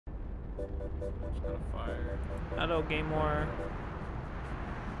Just got a fire. Hello, Game War.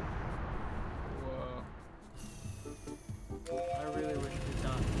 Whoa. I really wish it was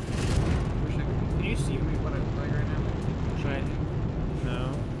done. Wish I could. Can you see me what I look like right now? No.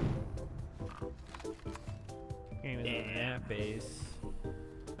 Game is on that base.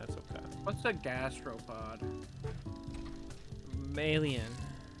 That's okay. What's a gastropod? Alien.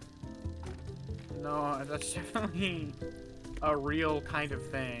 No, that's definitely a real kind of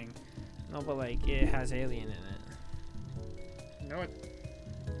thing. No, but like it has alien in it. No,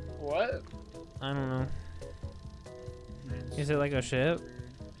 what? I don't know. It's Is it like a ship?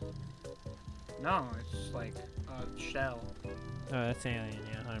 weird. No, it's like a shell. Oh, that's alien.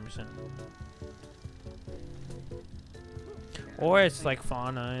 Yeah, 100%. Or it's like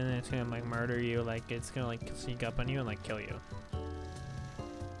fauna and it's gonna like murder you. Like it's gonna like sneak up on you and like kill you.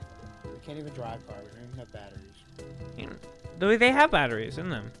 We can't even drive cars. We don't even have batteries. You know, they have batteries in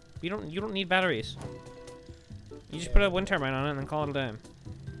them. You don't need batteries. You just put a wind turbine on it and then call it a day.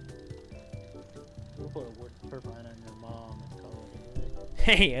 We'll put a wood turbine on your mom and call it a day.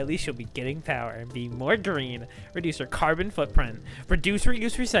 Hey, at least you'll be getting power and be more green. Reduce your carbon footprint. Reduce,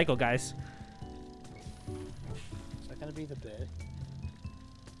 reuse, recycle, guys. Is that gonna be the bit?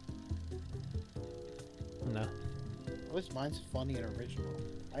 No. At least mine's funny and original.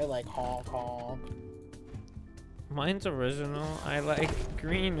 I like honk honk. Mine's original. I like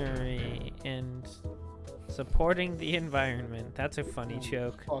greenery and supporting the environment. That's a funny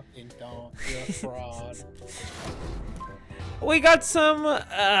joke. Fucking don't. You're a fraud. We got some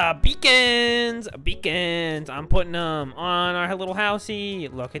beacons. Beacons. I'm putting them on our little housey.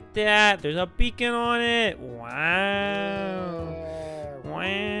 Look at that. There's a beacon on it. Wow. Yeah.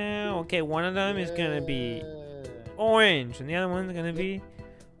 Wow. Okay, one of them is gonna be orange, and the other one's gonna be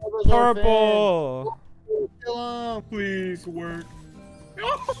Purple. purple. Kill him. Please work.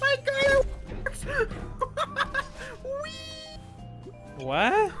 Oh my god! It works.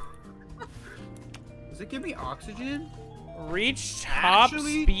 What? Does it give me oxygen? Reach top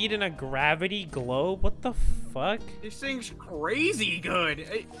Actually? speed in a gravity globe? What the fuck? This thing's crazy good.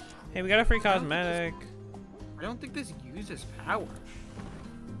 Hey, we got a free I don't think cosmetic. I don't think this uses power.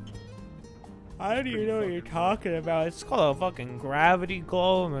 I don't even know what you're talking about. It's called a fucking gravity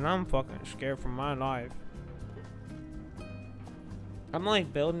globe, and I'm fucking scared for my life. I'm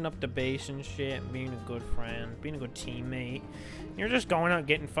like building up the base and shit, being a good friend, being a good teammate. You're just going out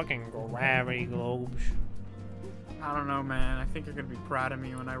getting fucking gravity globes. I don't know, man. I think you're gonna be proud of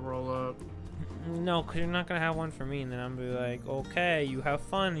me when I roll up. No, because you're not going to have one for me, and then I'm going to be like, okay, you have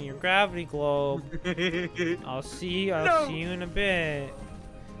fun in your gravity globe. I'll see you in a bit.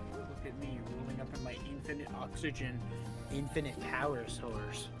 Look at me rolling up in my infinite oxygen, infinite power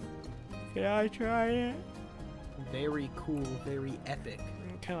source. Can I try it? Very cool, very epic.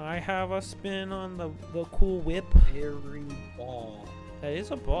 Can I have a spin on the cool whip? Very ball. That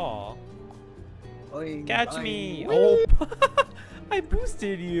is a ball. Boing, Catch boing, me! boing, Oh, I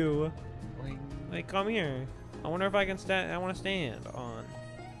boosted you. boing. Like, come here. I wonder if I can stand. I want to stand on.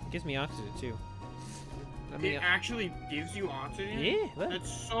 It gives me oxygen too. Let me. It actually gives you oxygen? Yeah. Look.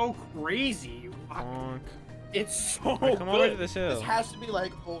 That's so crazy. Honk. It's so Alright, come over to good. this hill. This has to be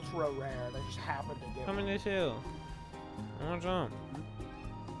like ultra rare. That just happened to get Come in one. this hill. I want to jump.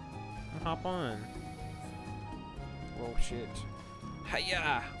 Hop on. Oh shit.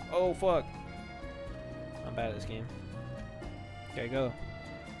 Hiya! Oh fuck. I'm bad at this game. Okay, go.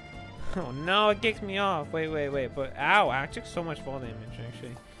 Oh no, it kicks me off. Wait. But ow, I took so much fall damage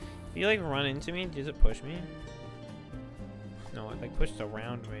actually. If you like run into me, does it push me? No, it like pushed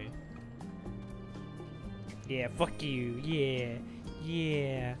around me. Yeah, fuck you.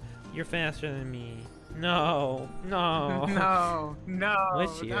 Yeah. You're faster than me. No. No.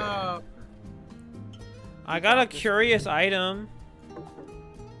 What's here? No. I got a curious item.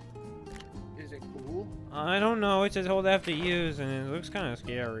 Is it cool? I don't know. It says hold F to use, and it looks kind of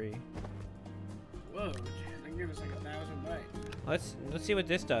scary. Whoa, that gives us like 1,000 bites. Let's see what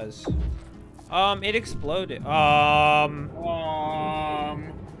this does. It exploded.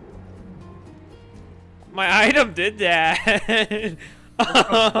 My item did that. What the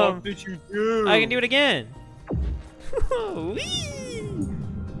fuck did you do? I can do it again. Whee!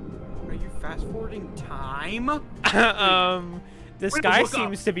 Are you fast forwarding time? The Wait, sky look up.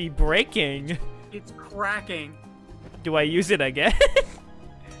 seems to be breaking. It's cracking. Do I use it again? Do it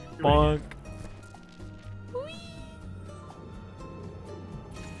Bonk.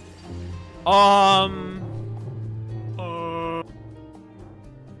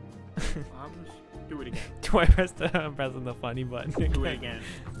 Do it again. Do I press the? I'm pressing the funny button. Do it again.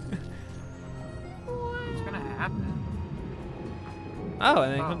 What's gonna happen? Oh,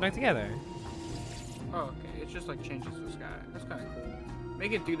 and then it comes back together. Oh, okay. It just like changes the sky. That's kind of cool.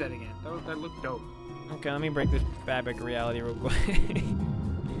 Make it do that again. That looked dope. Okay, let me break this fabric of reality real quick.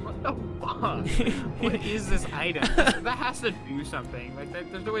 What the fuck? What is this item? That has to do something. Like,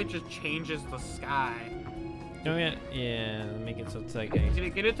 there's no way it just changes the sky. Don't get, yeah, make it so it's like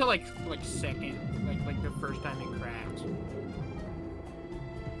Get it to like second, like the first time it cracks.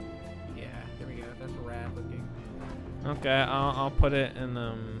 Yeah, there we go. That's rad looking. Okay, I'll put it in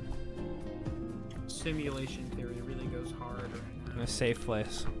Simulation theory really goes hard right in now. a safe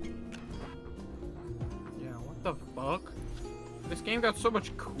place. Yeah, what the fuck? This game got so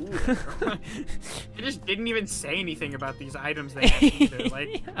much cooler. It just didn't even say anything about these items they had either.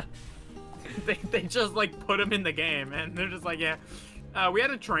 Like, Yeah. they just like put them in the game, and they're just like, yeah. We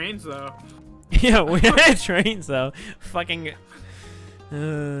had trains though. Yeah, we had trains though. Fucking. Yeah.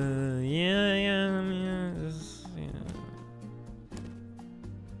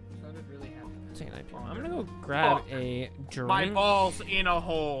 Sounded really happy. I'm gonna go grab a drink. My ball's in a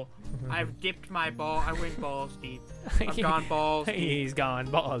hole. I've dipped my ball. I went balls deep. I've gone balls deep. He's gone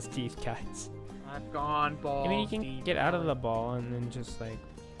balls deep, guys. I've gone balls I mean, you can deep. get out of the ball and then just like.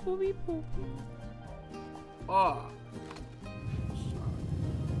 Boopy boop. Oh.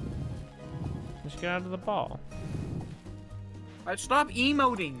 Just get out of the ball. Stop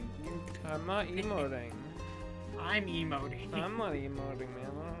emoting. I'm not emoting. I'm emoting. I'm not emoting, man. I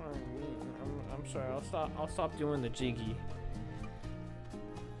don't know what you mean. I'm sorry. I'll stop doing the jiggy.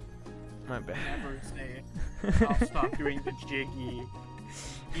 My bad. Never say I'll stop doing the jiggy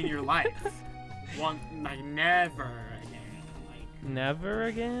in your life. Never again. Never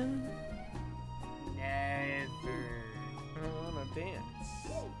again? Never. I wanna dance.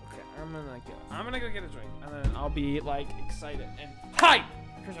 Okay, I'm gonna go get a drink, and then I'll be like excited and hype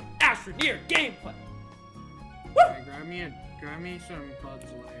for some Astroneer gameplay. Okay, grab me some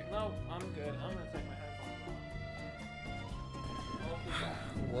Buds Light. No, I'm good. I'm gonna take my headphones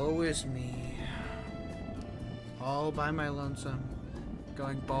off. Woe is me. All by my lonesome,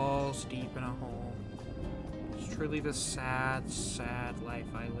 going balls deep in a hole. It's truly the sad, sad life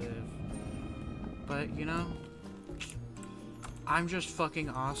I live. But you know, I'm just fucking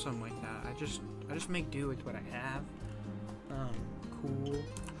awesome like that. I just make do with what I have. Cool.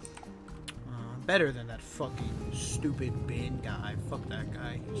 Better than that fucking stupid bin guy. Fuck that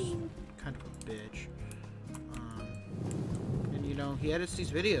guy. He's kind of a bitch. And you know, he edits these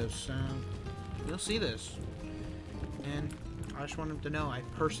videos, so you'll see this. And I just want him to know I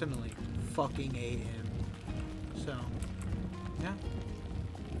personally fucking hate him. So, yeah.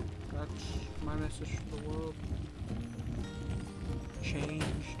 That's my message to the world. Change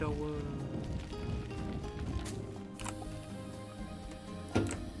the world.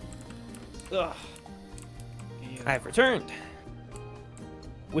 Ugh. Yeah. I've returned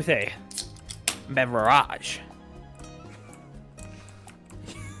with a beverage.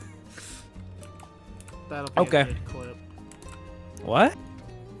 That'll be Okay. a good clip. What?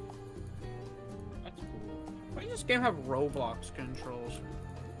 That's cool. Why does this game have Roblox controls?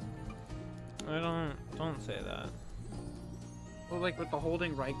 I don't say that. Well, like with the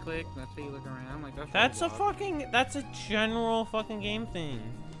holding right click, that's how you look around. Like That's a Roblox. that's a general fucking game thing.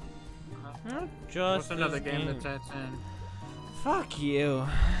 Not just What's another this game that's in? Fuck you.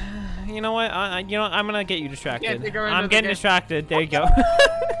 You know what? I'm gonna get you distracted. Yeah, go into I'm the getting game. distracted. There you go.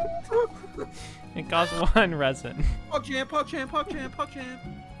 It costs 1 resin. Pug champ, pug champ, pug champ, pug champ,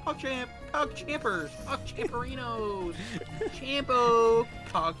 pug champ, pug champers, pug champerinos, champo,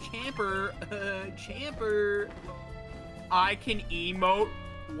 pug champer, champer. I can emote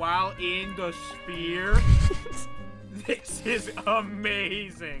while in the sphere. This is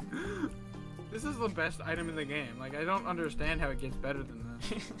amazing. This is the best item in the game. Like, I don't understand how it gets better than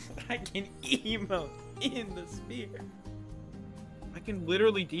this. I can emote in the sphere. I can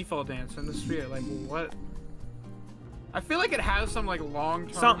literally default dance in the sphere. Like, what? I feel like it has some, like,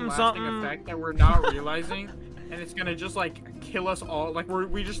 long-term lasting effect that we're not realizing. And it's gonna just, like, kill us all. Like,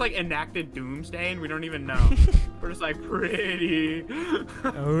 we just, like, enacted Doomsday and we don't even know. We're just like, pretty.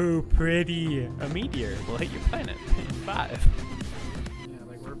 Oh, pretty. A meteor will hit your planet in 5. Yeah,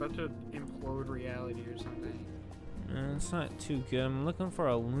 like, we're about to implode reality or something. It's not too good. I'm looking for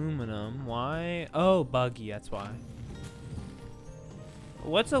aluminum. Why? Oh, buggy. That's why.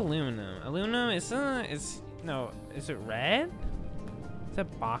 What's aluminum? Aluminum is no. Is it red? Is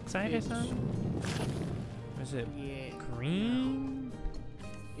it bauxite or something? Or is it green? No.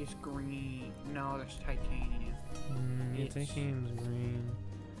 It's green. No, that's titanium. Titanium's green.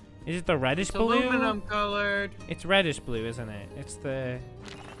 Is it the reddish It's blue? aluminum colored. It's reddish blue, isn't it? It's the.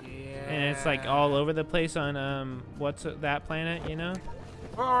 Yeah. And it's like all over the place on what's that planet, you know?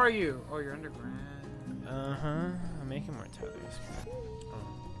 Where are you? Oh, you're underground. Uh-huh. I'm making more tethers.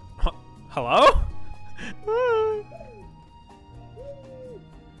 Oh. Hello?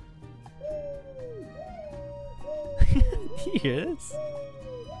 Do you hear this?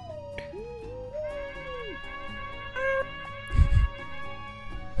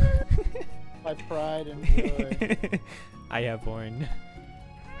 My pride and joy. I have born.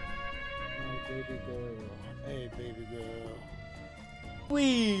 My baby girl. Hey, baby girl.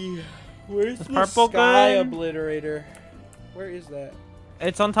 Where's the purple sky gun? obliterator? Where is that?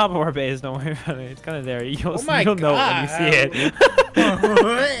 It's on top of our base. Don't worry about it. It's kind of there. You'll know when you God. see it.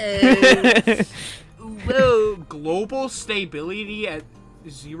 Whoa, global stability at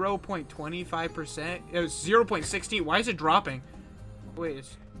 0.25%. It was 0.60. Why is it dropping? Wait,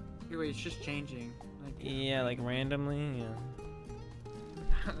 it's just changing. Like, Yeah, like randomly. Yeah.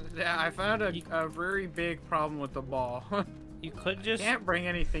 yeah, I found a very big problem with the ball. You could just. Can't bring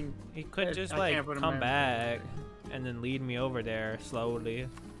anything. You could just I like can't put 'em come in. back and then lead me over there slowly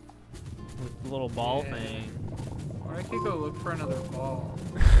with the little ball Yeah. thing. Or I could go look for another ball.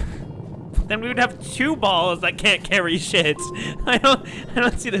 Then we would have 2 balls that can't carry shit. I don't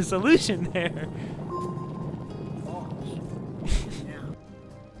see the solution there. Yeah.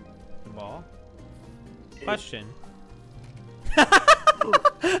 The ball? Question.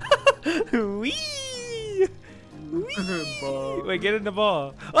 Wee! Wee! Wait, get in the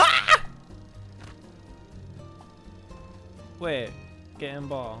ball. Ah! Wait, get in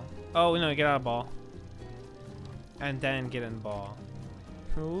ball. Oh no, get out of ball. And then get in ball.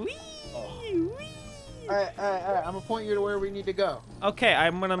 Wee! Wee! Alright. I'm gonna point you to where we need to go. Okay,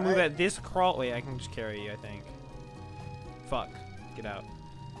 I'm gonna move Alright. at this crawl. Wait, I can just carry you, I think. Fuck. Get out.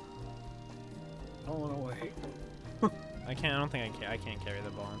 I don't want to wait. I don't think I can't carry the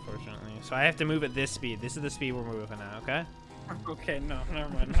ball, unfortunately. So I have to move at this speed. This is the speed we're moving at, okay? Okay, no, never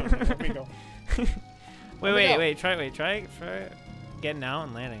mind. Let me go. Wait, try getting out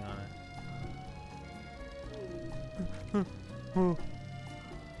and landing on it.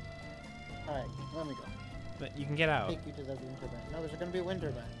 Alright, let me go. But you can get out. Take you to the wind turbine. No, there's gonna be a wind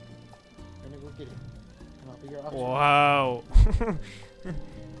turbine. I'm gonna go get it. And I'll be your oxygen. Whoa.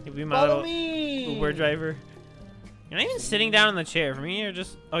 You'll be my Follow little me! Uber driver. You're not even sitting down in the chair. For me, you're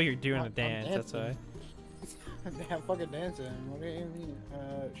just... Oh, you're doing a I'm dance, that's why. I'm fucking dancing. What do you mean?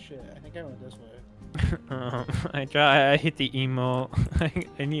 Shit. I think I went this way. I hit the emo.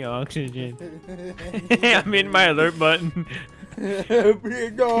 I need oxygen. I'm in my alert button.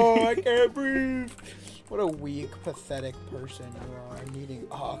 No, I can't breathe. What a weak, pathetic person you are, needing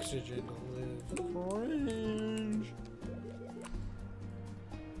oxygen to live. Cringe.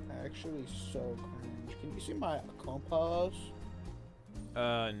 Actually, so cringe. Can you see my compass?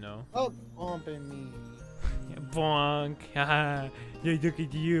 No. Oh, bumping me. Bonk. Haha. Yeah, look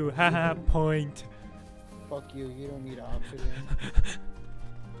at you. Haha. Point. Fuck you. You don't need oxygen.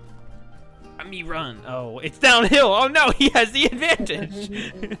 Let me run. Oh, it's downhill. Oh no, he has the advantage.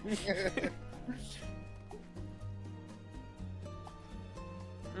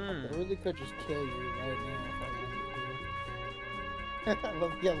 I really could just kill you right now if I wanted to. I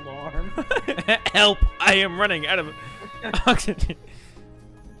love the alarm. Help! I am running out of oxygen.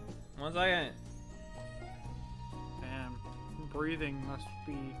 1 second. Damn, breathing must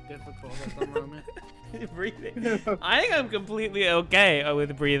be difficult at the moment. Breathing. I think I'm completely okay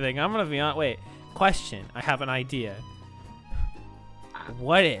with breathing. I'm gonna be on. Wait. Question. I have an idea.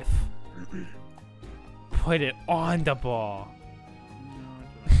 What if put it on the ball? No,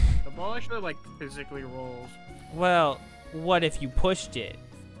 the ball actually like physically rolls. Well, what if you pushed it?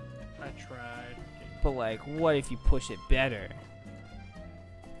 I tried. But like, what if you push it better?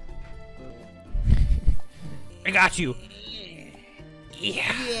 I got you.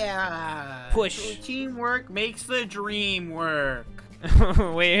 Yeah. Yeah. Push. Teamwork makes the dream work.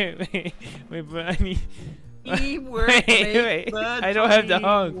 wait, but I need. Teamwork Wait, makes the I don't have the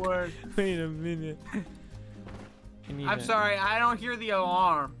honk. work. Wait a minute. I'm sorry, I don't hear the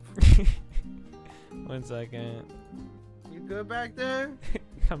alarm. 1 second. You good back there?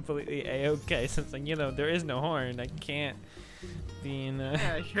 Completely a-okay since like, you know, there is no horn. I can't be in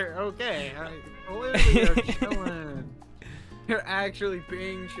Yeah, you're okay. Literally, you're chilling. You're actually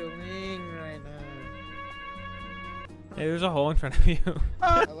being chilling right now. Hey, there's a hole in front of you.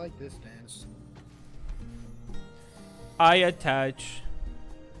 I like this dance. I attach.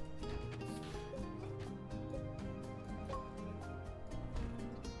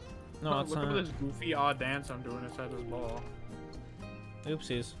 No, it's Look not. at this goofy odd dance I'm doing inside this ball.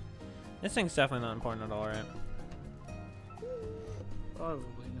 Oopsies. This thing's definitely not important at all, right? Probably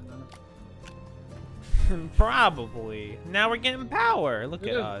not. Probably. Now we're getting power. Look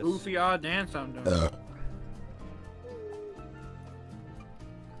at us. Goofy odd dance I'm doing.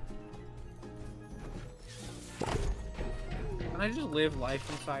 Can I just live life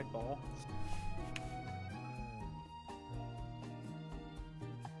inside ball?